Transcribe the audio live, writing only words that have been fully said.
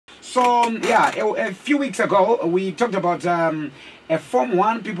So yeah, a few weeks ago we talked about a Form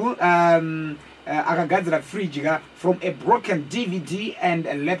 1 people akagadzira fridge from a broken DVD and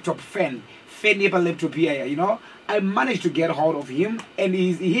a laptop fan laptop here, you know. I managed to get hold of him, and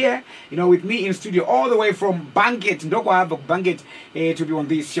he's here, you know, with me in studio all the way from Banket, Banket, to be on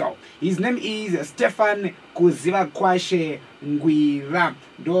this show. His name is Stefan Ngwira.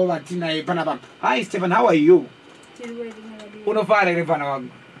 Hi, Stefan, how are you?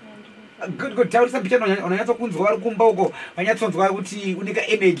 Good. Tell us a bit on energy. So good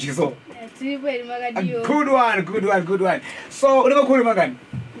one. So,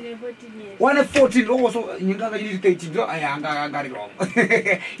 14. Also, you got it wrong.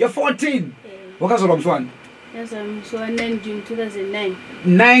 You're 14. What was the wrong one? Yes, I'm so 9 June 2009.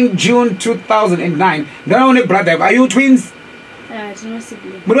 9 June 2009. Then only brother. Are you twins? It's no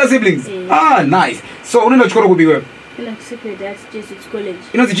siblings. What are siblings? Yeah. Ah, nice. So, only not will be where? Sacred Heart Jesuits College.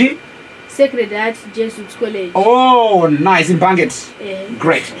 You know the G? Sacred Heart Jesuits College. Oh, nice in Banget. Yeah.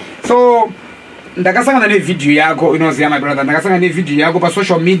 Great. So, ndakasangana ne video yako, you know, my brother, ndakasangana ne video yako pa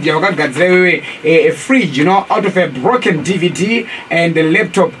social media wakagadzira a fridge, you know, out of a broken DVD and a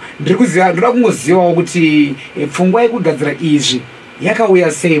laptop. Ndikuziva ndakungoziva kuti pfungwa yekugadzira izvi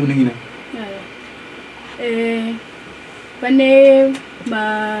yakauya sei muningina? Pane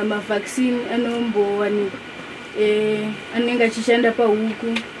ma vaccine anombowani anenge achishanda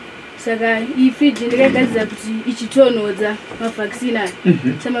pahuku. Saka I fridge ndakagadzira kuti ichitonodza mavaccine aya.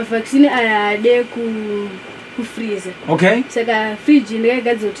 Mavaccine aya ade ku freezer. Okay. Saka fridge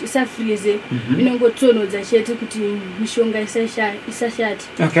ndakagadzira kuti isa freeze inongotonodza chete kuti mishonga isashati.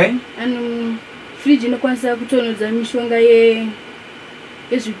 Okay. Fridge inokwanisa kutonodza mishonga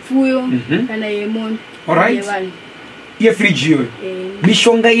yezvipfuyo kana yemombe. Alright. Ye fridge yo.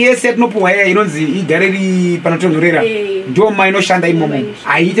 Mishonga yese yatinopuwa yaya inonzi igare panotonhorera. Ndio mainoshanda imomo.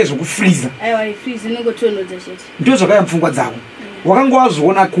 Aite zvokufreeza. Aiwa freeze inongotonodza chete. Ndio zvakaya pfungwa dzako.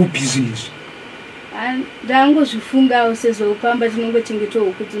 Wakangowazviona kupi zvinizvi? Ndangozvifungawo sezvopamba tinongochengetwa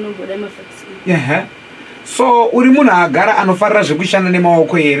huku dzinomboda mavaccine. So uri munhu agara anofarira zvekushanda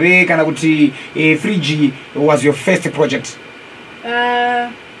nemaoko here kana kuti fridge was your first project?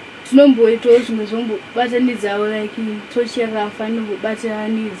 Tinomboitawo zvimwe zvombobatanidzawo like tochi yakafa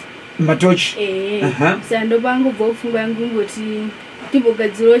nombobatanidza matochi. Saka ndopangobva pfungwa yangu ngoti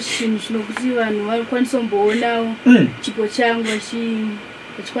timbogadzirawo chinhu chinokuti vanhu vakwanisa kumboonawo chipo changu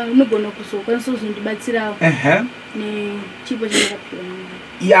unogona kuzokwanisa kuzondibatsirawo nechipo chandakapiwa.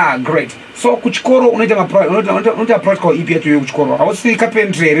 Yeah, great. So kuchikoro unoita practical ipi yacho kuchikoro? Hausi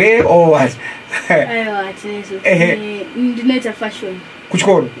carpentry here or what? Aiwa tinezo. Ndinoita fashion.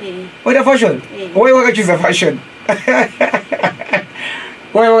 Kuchikoro? Oita fashion? Why wakachoose fashion?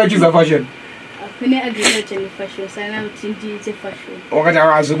 Why wakachoose fashion? Kune agriculture ni fashion, sana ndiite fashion. Wakati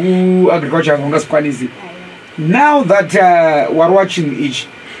aziku agriculture ungasikwanisi. Now that we're watching each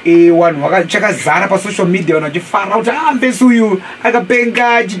one wakachakazara pa social media vanachifara kuti mbesi uyu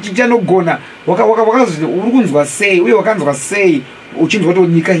akapenga chichanogona wakazi uri kunzwa sei uye wakanzwa sei uchinzwa kuti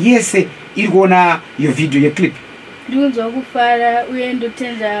nyika yese iri kuona iyo video yeclip? Ndikunzwa kufara uye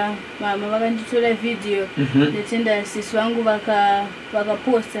ndotenda mama vakanditora video ndotenda sisi vangu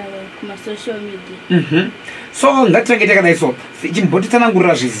vakaposta kuma social media. So ngatitange kana iso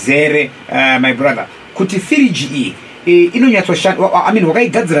chimbotitsanangurira zvizere my brother kuti fridge iyi inonyatsoshanda, I mean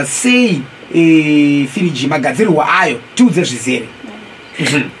wakaigadzira sei fridge magadzirirwa ayo tiudze zvizere.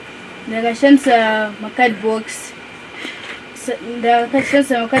 Ndakashandisa macardbox,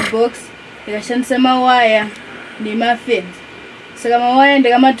 ndakashandisa mawaya nemafenzi. Saka mawaya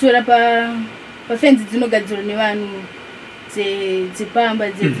ndakamatora pafenzi dzinogadzirwa nevanhu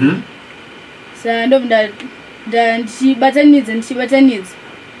dzepamba dzedzi. Saka ndobva ndichibatanidza ndobva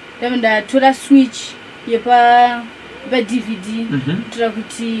ndatora switch yepa DVD kuitira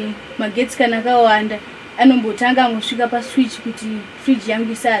kuti magetsi kana akawanda anombotanga angosvika paswitch kuti fridge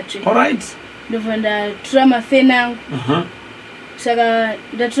yangu isatsve. Alright. Ndobva ndatora mafeni angu. Saka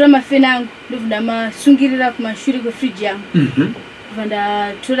ndatora mafeni angu ndobva ndamasungirira kumashure kwefridge yangu. Ndobva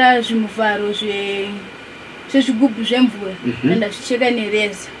ndatora zvimuvharo zvezvigubhu zvemvura ndazvicheka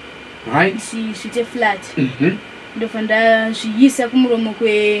nereza. Right. Zviite flat. Ndobva ndazviisa kumuromo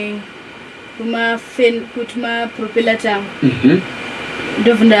kuti mapropeller tangu.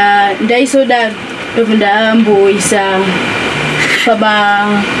 Ndobva ndaisodaro ndobva ndamboisa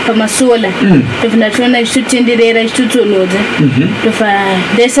pamasola ndobva ndatoona ichitotenderera ichitotonodza ndobva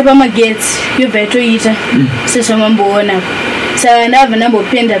ndaisa pamagetsi yobva yatoita sezvamamboona. Saka ndabva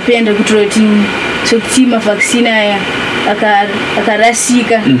ndambopenda kuitira kuti sokuti mavaccine aya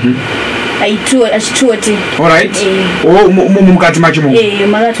akarasika achitoti. All right. Mukati macho mu.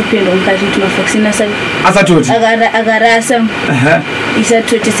 Makatopenda mukati tumafakisina sa. Asatoti. Agarasa.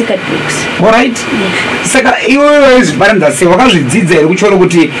 Isatoti secret box. All right. Saka iwe baranda se wakazvidzidza iri kuchora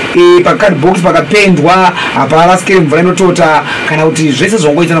kuti pa card box pakapendwa apa raskere mvura inotota kana kuti zvese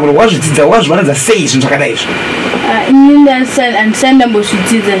zvongoita kuti wazvidzidza wazvibaranza sei zvinhu zvakadai izvo. Andisanda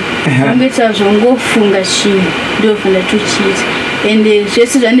mbozvidzidza ungoita zvongofunga chinhu ndofana tochiita ende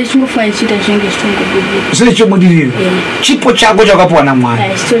zvese zvandichingofunga chiita zvinenge zvitongobudirira zvine chobudirira chipo chako chakapuwa naMwari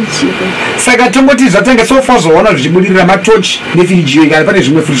chitori chipo. Saka tongoti zvatanga so far zvaona zvichibudirira matochi nefiriji iyo kana pane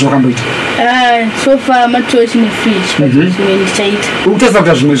zvimwe friji zvakamboita. So far matochi nefiriji zvimwe ndichaita. Ukutarisa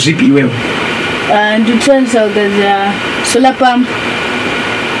kuita zvimwe zvipi iwewe? Ndinotarisa kugadzira solar pump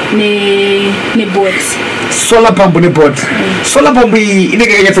nebot. Solar pump nebot. Solar pump iyi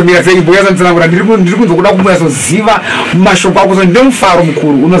inenge yakanyatsamira sei boya sanzanangura ndiri kunzwa kuda kumboyasoziva mashoko ako so ndemufaro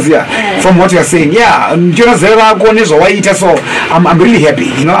mukuru unoziva from what you are saying. Yeah, ndiona zero rako nezvawaita so I'm really happy,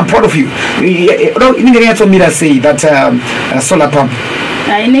 you know, I'm proud of you. Inenge yakanyatsamira sei that solar pump?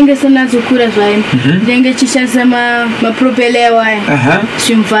 Inenge sanatsokura zvayo ndenge chishandisa mapropeller waya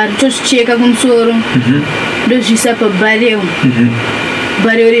zvimvharo tozvicheka kumusoro ndozvisa pabarrel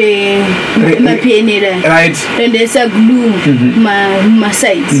mapenera ndoisa glue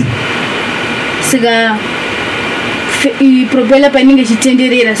mumasides. Saka propeller painenge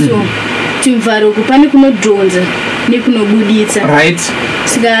ichitenderera so chimvharo pane kunodhonza nekunobuditsa.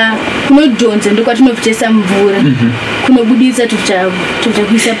 Saka kunodhonza ndokwatinobvisa mvura, kunobuditsa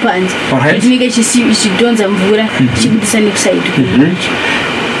tochakuisa panze tinenge ichidhonza mvura ichibudisa nekusaidi.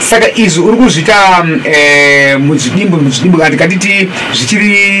 Saka izvi uri kuzvita muzvidimbu katiti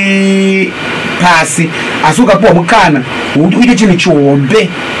zvichiri pasi asi ukapuwa mukana wekuti uite chinhu chihombe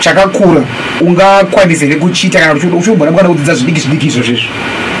chakakura ungakwanisa here kuchita kana uchimbona mukana kudzidza zvidiki izvozvezvo?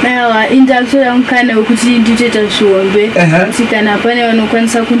 Indakutora mukana wekuti nditoita zvihombe kuti kana pane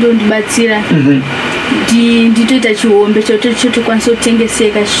vanokwanisa kundondibatsira nditoita chihombe chotokwanisa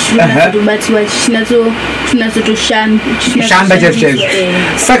kutengeseka chichibatsiwa chinatsotoshanda chaizvo.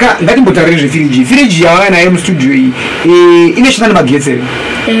 Saka ngatimbotarire zvefiriji. Firiji yawaya nayo mustudio iyi inoshanda nemagetsi here?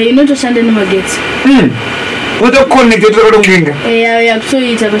 Inotoshanda nemagetsi. Unotokonekta toda mudenga?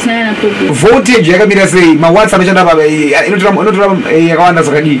 Yakutoita pasina kana problem. Voltage yakamira sei? Mawatts anoshanda apa inotora yakawanda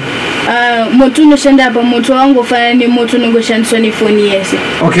zvakadii? Moto unoshanda apa moto wangofanana nemoto unongoshandiswa nefoni yese.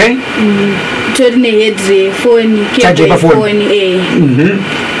 Okay. Tori neheadre foni cable yefoni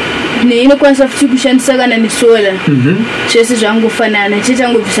inokwanisa futi kushandisa kana nesola zvese zvangofanana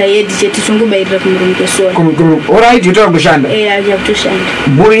chitangobvisa head chete chongobayirira kumuromo kwesola. Alright, yotoda kushanda? Yakutoshanda.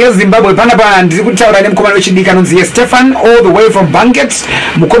 Mhuri yeZimbabwe panapa ndiri kutaura nemukomana wechidiki anonzi Stefan all the way from Banket.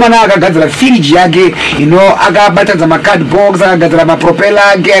 Mukomana akagadzira firiji yake akabatadza macard box, akagadzira mapropeller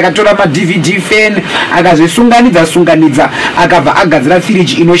ake, akatora maDVD fan, akazvisunganidza akabva agadzira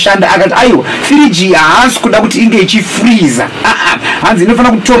firiji inoshanda. Akati aiwa firiji haasi kuda kuti inge ichifreeza, hanzi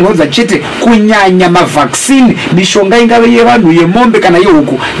inofanira kutonhodza chete kunyanya mavaccine, mishonga ingave yevanhu, yemombe kana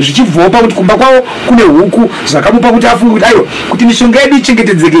yehuku, zvichibvawo pakuti kumba kwawo kune huku zvakamupa kuti afunge kuti aiwa kuti mishonga yedu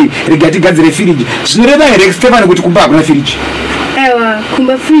ichengetedzeke rega tigadzire firiji. Zvinoreva here Stefan kuti kumba hakuna firiji? Aiwa,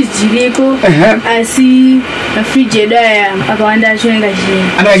 kumba firiji iriko asi mafiriji edu aya akawanda acho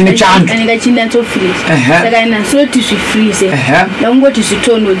anenge achinatsofreeza. Saka nasoti zvifreeze nakungoti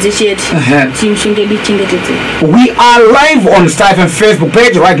zvitonhodze chete kuti mishonga yedu ichengetedzeke. We are live on Stefan Facebook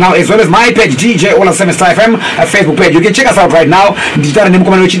page right now as well as my page DJ Ollah Stefan Facebook page. You can check us out right now. Nditara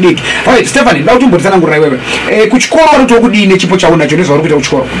nemukomana wechidiki. Alright Stefan, ndauti umbotsanangurira iwewe kuchikoro uri kudini chipo chaunacho nezvauri kuita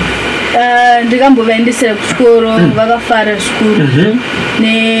kuchikoro? Ndikambovaendesera kuchikoro vakafara zvikuru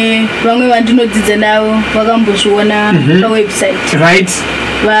nevamwe vandinodzidza navo vakambozviona pawebsite. Right.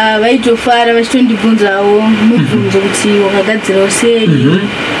 Vaitofara vachitondibvunzawo mibvunzo kuti wakagadzirawo sei,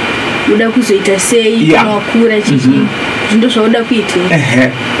 uda kuzoita sei kana wakura chichi zvindo zvauda kuitira.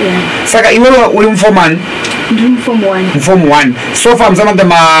 Saka iwewe uri mufomani? Ndiri muform 1. Muform 1. So far muzamanga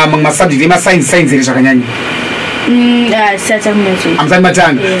masubject emascience here zvakanyanya? Amsani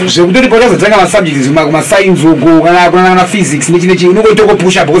matanga zvekuti pakazotanga masubjects kumascience uku kana physics nechinechi unongoitoko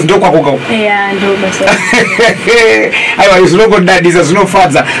push up because ndokwako aiwa izvi zvinongodadisa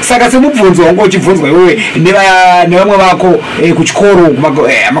zvinofadza. Saka semubvunzo wangu uchibvunzwa iwewe nevamwe vako kuchikoro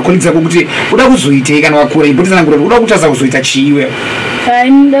makolleagues ako kuti uda kuzoitei kana wakura imbotitsanangura kuti uda kuchasa kuzoita chii iwewe?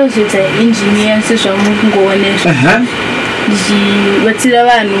 Ndinoda kuzoita engineer sezvamukungoonezvo ndichibatsira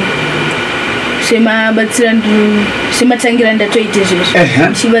vanhu sematangira ndatoite zvizvo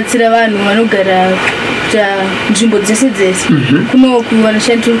ndichibatsira vanhu vanogara kuita nzvimbo dzese dzese kuno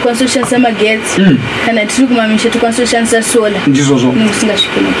kuvanoshandisa shandisa magetsi kana tiri kumamisha tikwanisa kushandisa solar ndizvozvo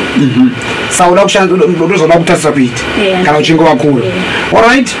nokusingasviki sauda unozoda kutarisa kuita kana uchinge wakura.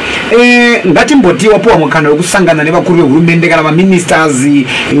 Alright, ngatimboti wapuwa mukana wekusangana nevakuru vehurumende kana maministers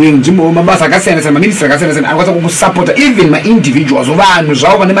nzvimbo mabasa akasiyana siyana maminister akasiyana siyana anokwanisa kukusapota even maindividuals vanhu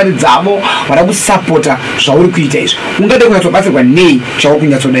zvavo vane mari dzavo vada kusapota zvauri kuita izvi ungade kunyatsobatsirwa nei zvauri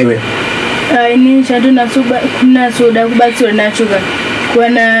kunyatsoda iwewe? ini chandonatsoda kubatsirwa nacho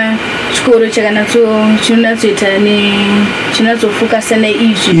kuwana chikoro chinonatsoita chinonatsofocusa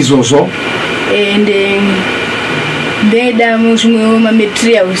neizvi izvozvo ende ndeda zvimwewo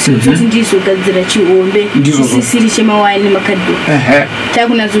mamaterials kuti ndizogadzira chihombe isisiri chemawaya nemakadhibhodi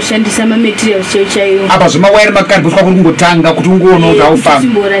takunatsoshandisa mamaterials chaiwo apa zvemawaya nemakadhibhodi kwakuri kungotanga kuti ungoona kuti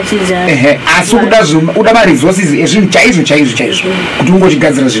aufamusimboratidza asi uda maresources ezvinhu chaizvo kuti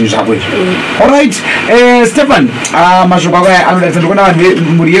ungochigadzira zvinhu zvako izvi. Alright, Stefan, mashoko ako anodatsa ndikuona vanhu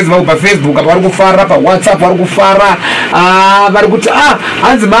muri yezi vavo pafacebook apa vari kufara, pawhatsapp vari kufara, vari kuti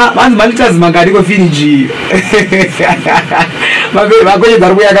hanzi malitazi mangani kwefiriji makoyedza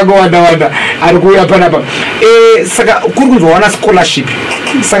ari kuuya akangowanda ari kuuya panapa. Saka kuri kuzowana scholarship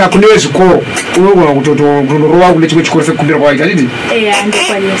saka kunewe zvikoro unogona kutonorova kune chimwe chikoro sekukumbira kwawaita titi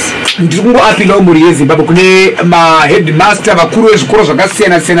ndiri kungoapilawo mhuri yezimbabwe kune maheadmaster vakuru vezvikoro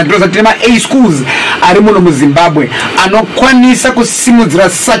zvakasiyana siyana ndinoza tine ma-A schools ari muno muzimbabwe anokwanisa kusimudzira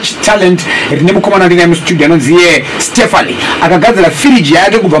such talent. Rine mukomana ndinaye mustudio anonzi Stefan akagadzira firiji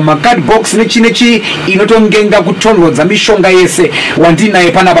yake kubva mumakadbox nechi inotongenga kutonhodza mishonga yese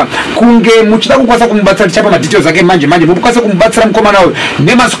wandinaye panapa. Kunge muchida kukwanisa kumubatsira tichapa madetails ake manje mukwanisa kumubatsira mukomana uyu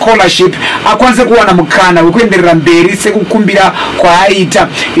nemascholarship akwanise kuwana mukana wekuenderera mberi sekukumbira kwaaita.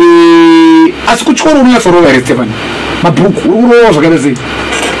 Asi kuchikoro unonyatsorova here Stefan? Mabhuku uri kurova zvakaita sei?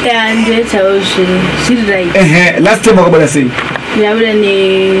 ndetawo zviri right. Last time wakabada sei? ndabuda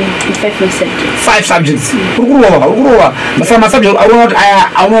ne5 subjects. Uri kurova masaka masubject auna kuti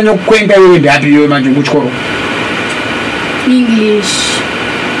aya aunanya kukwenga iwewe ndapi iwewe manje kuchikoro? English,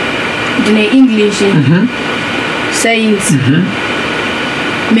 ndine English, science,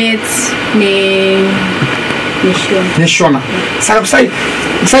 maths neshona. Saka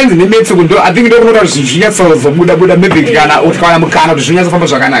kuscience nemaths I think ndokunoda kuti zvinhu zvinyatsozobuda maybe kana ukawana mukana kuti zvinyatsofamba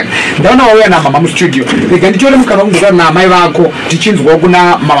zvakanaka. Ndaona wauya namama mustudio, rega ndichione mukana wekungogara namai vako tichinzwawo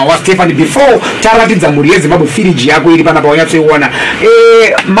kuna mama waStefan before taratidza mhuri yezimbabwe firiji yako iri panapa wanyatsoiona.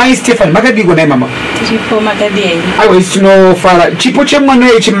 Mai Stefan makadiko naye mama? Tiripo makadii. Aiwa isi tinofara. Chipo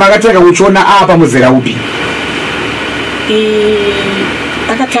chemwana ichi makatanga kuchiona apa muzera upi?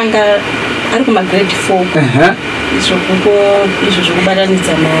 Akatanga ari kumagrade 4 izvo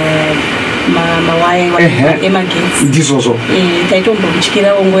zvokubatanidza mawaya emagetsi ndizvozvo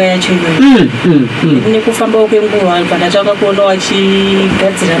taitombokutyirawo nguva yacho iyoyo nekufambawo kwenguva pandatanga kuona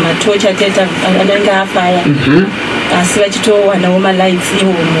vachigadzira matochi ateta anenge afaya asi vachitowanawo malights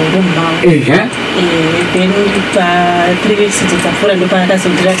iwo murumu mavo. Then pa3 weeks dzapfuura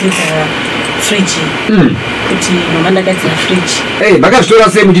ndopaakazondiratidza friji kuti mama ndagadzira friji.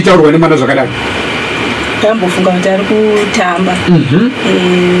 Makazvitora sei muchitaurwa nemwana zvakadaro? Tambofunga kuti ari kutamba.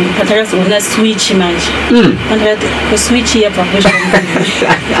 Patakazoona switch manje pandakati kuswitch yabva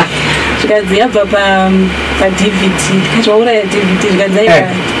zvikadzi yabva paDVD ndikati wauraya DVD zvikadzi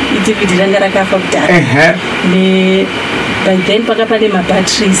iDVD ranga rakafa kudhara. By then pakapa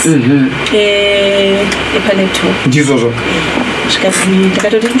nemabatteries epanetop ndizvozvo zvikadzi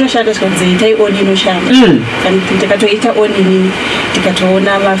ndikatoti kutoshanda zvikadzi itai on inoshanda ndikatoita on inini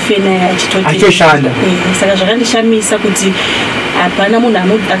ndikatoona mafena achitoshanda. Saka zvakandishamisa kuti hapana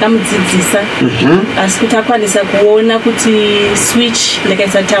munhu akamudzidzisa asi kuti akwanisa kuona kuti switch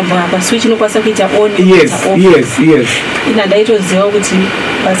ndakaisa tambo apa switch inokwanisa kuita on. Yes. Ina ndaitoziva kuti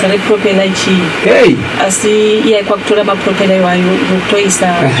basa repropela ichii asi iye kwakutora mapropela iwayo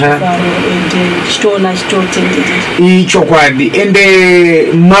nokutoisa zvivharo ende chitoona chitotendera ichokwadi. Ende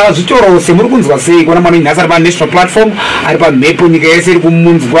mazvitoro semuri kunzwa sei kuona mwana nhasi ari panational platform ari pamhepo nyika yese iri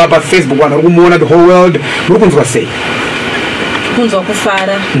kumunzwa pafacebook vanhu vari kumuona the whole world muri kunzwa sei? kunzwa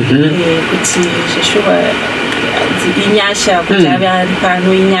kufara kuti zveshuwa inyasha kuti ave ari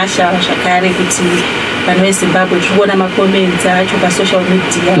pano inyasha zvakare kuti vanhu vezimbabwe tiri kuona makomenzi acho pasocial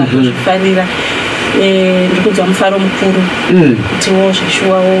media vazvifarira. Ndiri kunzwa mufaro mukuru kutiwo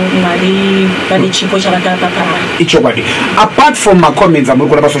zveshuwawo mwari pane chipo chavakapa paari. Ichokwadi. Apart from macomments amuri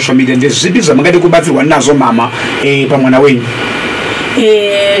kuona pasocial media ndezvipi zvamungade kubatsirwa nazvo mama pamwana wenyu?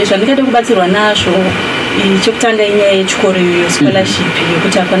 Zvandingade kubatsirwa nazvo chokutanga inyaya yechikoro iyoyo scholarship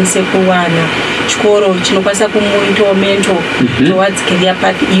yekuti akwanise kuwana chikoro chinokwanisa kumuitawo mento towards career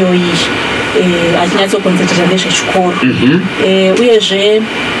path iyoyi achinyatsokonzentrata nezvechikoro uyezve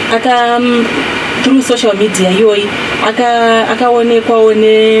through social media iyoyi akaonekwawo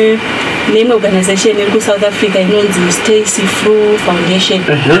neimwe organization iri kuSouth Africa inonzi Stay Free Foundation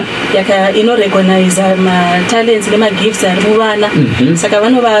inorecognize matalents nemagifts ari muvana saka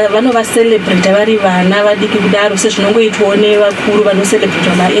vanovacelebrate vari vana vadiki kudaro sezvinongoitwawo nevakuru vanoselebrate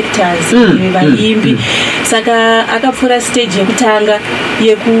maactors vaimbi saka akapfuura stage yekutanga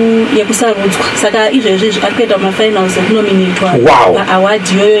yekusarudzwa saka izvezvi ari kuita mafinals ekunominatwa paaward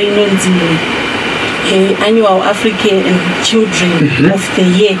iyoyo inonzi annual African Children of the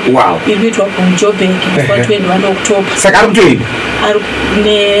Year. Wow. Iri kuitwa kuJoburg before 21 October. Saka ari kutoenda?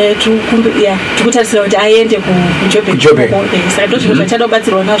 Tikutarisira kuti aende kuJoburg. Saka ndozvinhu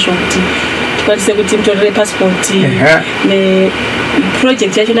zvachanobatsirwa nazvo kuti tikwanise kuti mutorere passport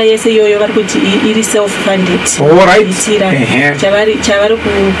neproject yachona yese iyoyo vari kuti iri self-funded. Itira chavari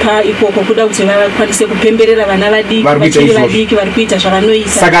kupa ikoko kuda kuti vakwanise kupemberera vana vadiki vachiri vadiki vari kuita zvavanoita.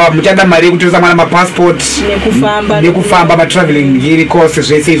 Saka muchada mari yekutoresa mwana mapassport nekufamba matraveling yiri cost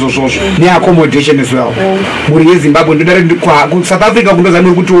zvese izvozvozvo neaccommodation as well. Muri yeZimbabwe ndodare kuSouth Africa kundoza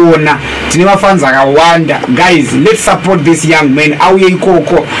muri kutiona tine mafans akawanda. Guys, let's support this young man. Auye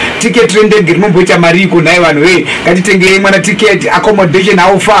ikoko ticket rendege rinomboita mari iko naye vanhu ngatitengere mwana ticket accommodation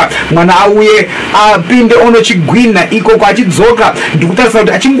aufa mwana auye apinde onochigwina ikoko achidzoka ndikutarisa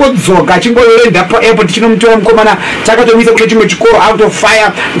kuti achingodzoka achingoenda paairport chinomutora mukomana takatomisa kune chimwe chikoro out of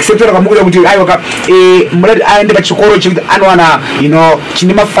fire kusetora kamukuda kuti aiwaka murati aende pachikoro chekuti anowana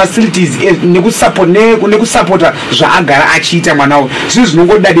chine mafacilities nekusapota zvaagara achiita mwanawo zvinhu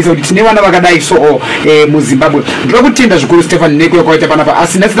zvinongodadisa kuti tine vana vakadai so muZimbabwe. Ndoda kutenda zvikuru Stefan nekuya kwaita panapa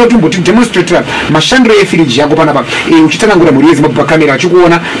asi nasida kuti mbotidemonstrate mashandiro efiriji yako panapa uchitsanangura mhuri yeZimbabwe pakamera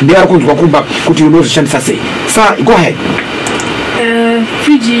vachikuona nevari kunzwa kumba kuti unozvishandisa sei. Sa go ahead.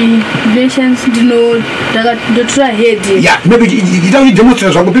 Fiji relations ndotora head. Yeah, maybe you don't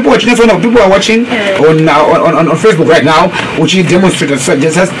demonstrate zvako. People watching people are watching on Facebook right now. Uchi demonstrate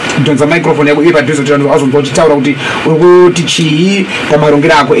just donza microphone yako ipa drizo tano azonzwa uchitaura kuti uri kuti chii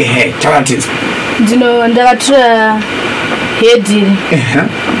pamarongero ako taura tins. Ndakatora head.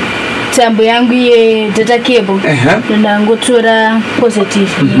 Tambo yangu ye data cable ndangotora positive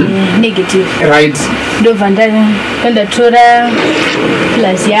negative right ndobva ndatora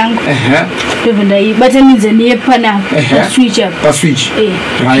plus yangu ndobva ndaibatanidza nepana paswitch apa switch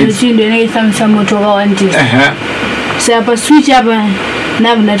right chindo inaifambisa moto wakawandisa saka paswitch apa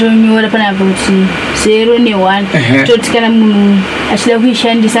nabva ndatonyora panapa kuti 0 ne1 toti kana munhu achida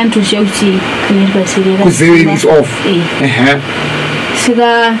kuishandisa anotoziva kuti kana iri paserera ku0 is off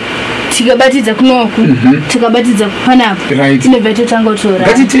saka tikabatidza kunoku tikabatidza panapa tinobva totanga kutora.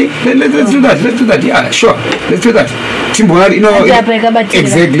 Let's do that. Yeah, sure, let's do that. Timbona apa yakabatira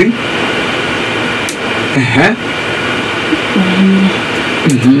exactly.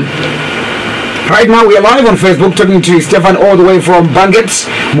 Right now we are live on Facebook talking to Stefan all the way from Banget.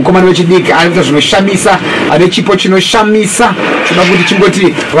 Mukomani wechidiki anoita zvinoshamisa, ane chipo chinoshamisa. Choda kuti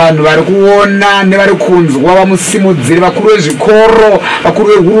chingoti vanhu vari kuona nevari kunzwa vamusimudzire vakuru vezvikoro, vakuru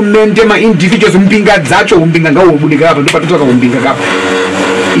vehurumende, maindividuals mumbinga dzacho. Umbinga ngahubudika apa ndopatotsvaka umbinga kapa.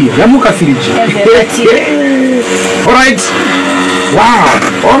 Yamuka firiji. All right. Wow.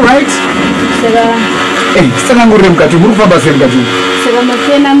 All right. Saka ngurire mukati muri kufamba sei mukati saka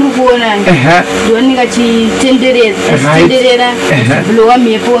mafena muri kuona ndioneka chitenderera blowa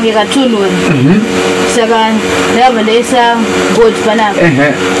mhepo yakatonhora saka ndakabva ndaisa board panapa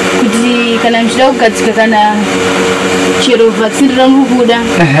kuti kana muchida kugadzika kana chero vaccine ramuri kuda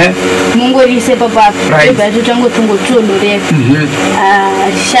mungoriise papapa ebva yatotangotongotonhoreka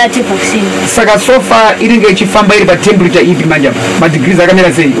hatishati vaccine. Saka sofa iringe ichifamba iri patemperature ipi manja madegrees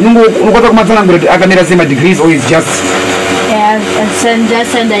akamera sei unokwanisa kumatsanangura kuti akamera sei madegrees or is just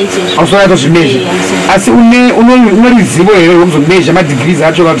ausona tozvimezha asi unorizivo here rokuzomezha madegrees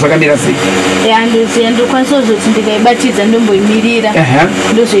acho vanhu zvakamera sei? ndokwanisa kuzoti ndikaibatidza ndomboimirira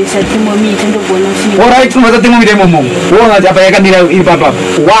ndozoisa thermometer ndogona alright unovaisa thermometer imomo uona kuti apa yakamira iri papapa.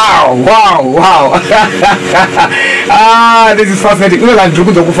 Wow. This is fascinating. Uno vanhu ndiri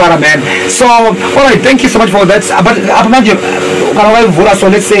kunzwa kufara man. So alright, thank you so much for that. But apa manje kana waivhura so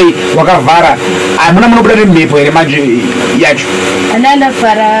let's say wakavhara hamuna munobuda nemhepo here manje yacho?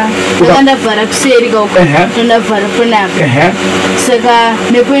 ndakandavhara kuseri kauko ndondavhara panapa saka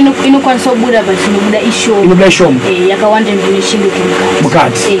mhepo inokwanisa kubuda but inobuda ishoma yakawanda ndinochindoto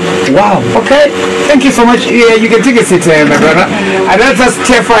mukati. Wow, okay, thank you so much. You can take a seat my brother. And that's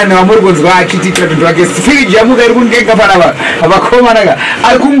Stefan wamuri kunzwa achitiitira tundu wake firiji yamuka iri kundenga panapa vakomanaka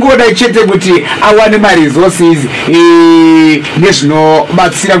ari kungoda chete kuti awane maresources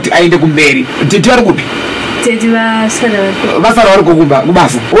nezvinobatsira kuti aende kumberi. Tete vari kupi? Tete vasara vari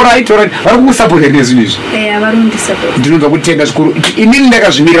kubasa. Alright, vari kukusapota nezvinhu izvi. Vari kundisapota. Ndinobva kutenda zvikuru. Inini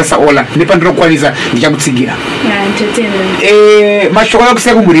ndakazvimira saOllah nepandinokwanisa ndichakutsigira. Mashoko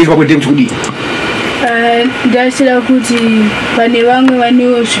akusiya kumurizwa kwete kuti kudii? Ndachida kuti pane vamwe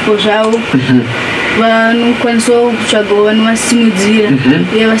vanewo zvipo zvavo vanokwanisa kutsvagawo vanovasimudzira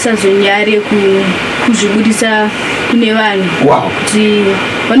uye vasazonyare kuzvibudisa kune vanhu kuti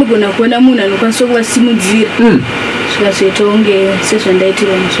vanogona kuona munhu anokwanisa kuvasimudzira zvikazoita unge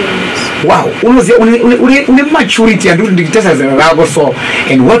sezvandaitirwa mushorasi. Wow, une maturity and ndikitasa zera rako. So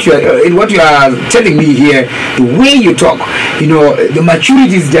and what you are telling me here, the way you talk, the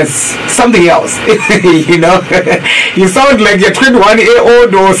maturity is just something else. You sound like you're 21 years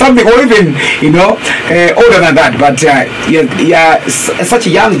old or something, or even older than that, but you're such a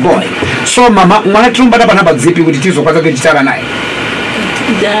young boy. So mama mwanatirumba panapa zipi kuti tizokwanisa kuchitara naye?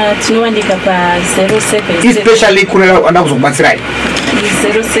 Tinowanika pa 07 especially kuna anakuzokubatsirai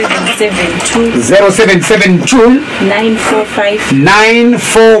 0772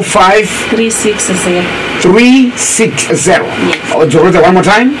 945 360. Dzoroza one more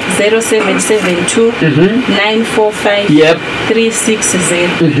time. 0772 945 360.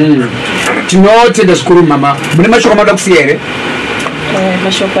 Tinotenda zvikuru mama. Mune mashoko mada kusiya here?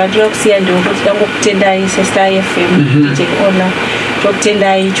 Mashoko adira kusiya ndokuti ndangokutendai Sister FM Ollah.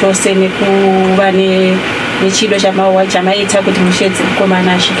 Tokutendai chose nekuva nechido chamaita kuti Mushedzi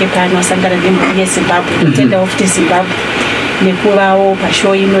mukomana asvike pano asangana nemhuri yeZimbabwe. Totendawo futi Zimbabwe nekuvawo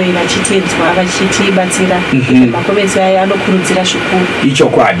pashow ino vachitedzwa vachitibatsira makomenzi aya anokurudzira zvikuru.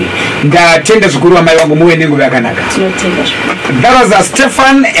 Ichokwadi. Ndatenda zvikuru amai vangu muve nenguva yakanaka. Tinotenda zvikuru. That was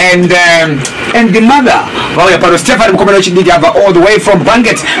Stefan and the mother. Vauya pano Stefan mukomana wechidiki abva all the way from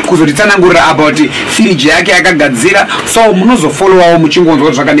Banget kuzotitsanangurira about fridge yake yakagadzira. So munozofollowawo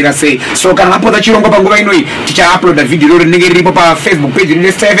muchingonzwa zvakamira sei. So kana mapota chirongwa panguva inoi tichauploada video rinenge riripo pa Facebook page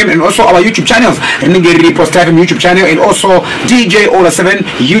rine Star FM and also our YouTube channels rinenge riripo Star FM YouTube channel and also DJ Ollah 7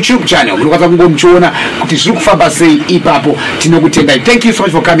 YouTube channel. Munokwanisa kungomuchiona kuti zviri kufamba sei ipapo. Tinokutendai. Thank you so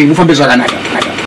much for coming. Mufambe zvakanaka.